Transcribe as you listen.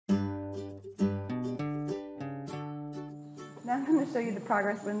Now I'm going to show you the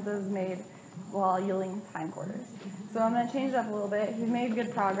progress Winslow's made while yielding his hindquarters. So I'm going to change it up a little bit. He's made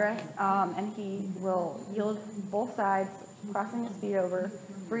good progress, and he will yield both sides, crossing his feet over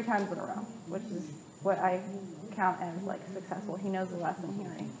 3 times in a row, which is what I count as like successful. He knows the lesson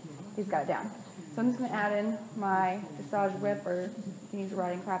here. He's got it down. So I'm just going to add in my dressage whip, or you can use a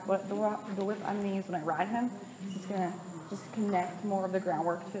riding crop. But the whip I'm going to use when I ride him is just going to connect more of the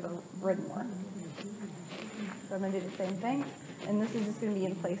groundwork to the ridden work. So I'm going to do the same thing, and this is just going to be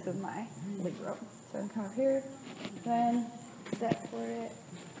in place of my lead rope. So I'm going to come up here, then step for it,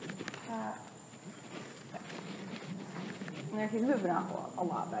 tap. And there he's moving off a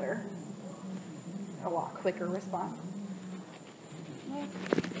lot better, a lot quicker response.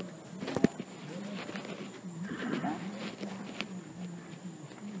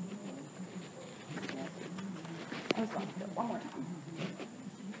 I just want to do it one more time.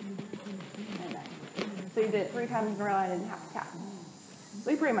 And then. So you did it 3 times in a row, I didn't have to tap.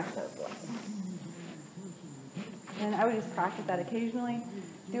 So you pretty much knows the lesson. And I would just practice that occasionally.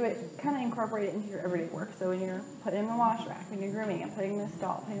 Do it, kind of incorporate it into your everyday work. So when you're putting him in the wash rack, when you're grooming him, putting him in the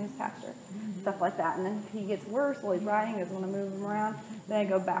stall, putting him in his pasture, stuff like that. And then if he gets worse while he's riding, doesn't want to move him around, then I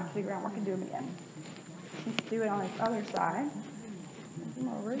go back to the groundwork and do him again. Just do it on his other side. Move him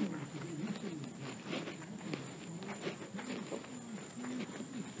over.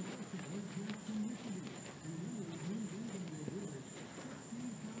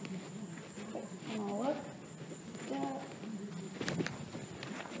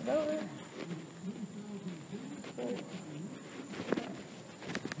 Over.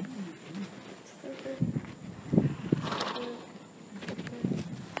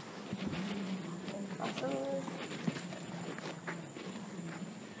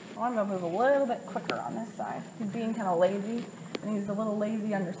 I'm going to move a little bit quicker on this side. He's being kind of lazy, and he's a little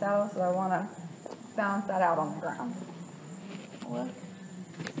lazy under saddle, so I want to balance that out on the ground. Look,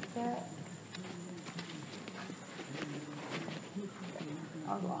 step.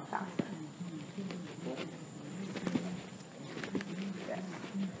 I'll go a lot faster. Good.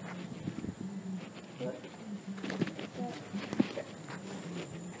 Look. Good.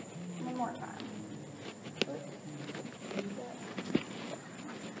 One more time. Look.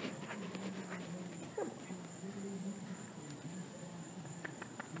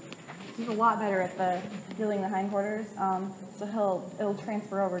 He's a lot better at healing the hindquarters, so it'll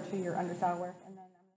transfer over to your undersaddle work.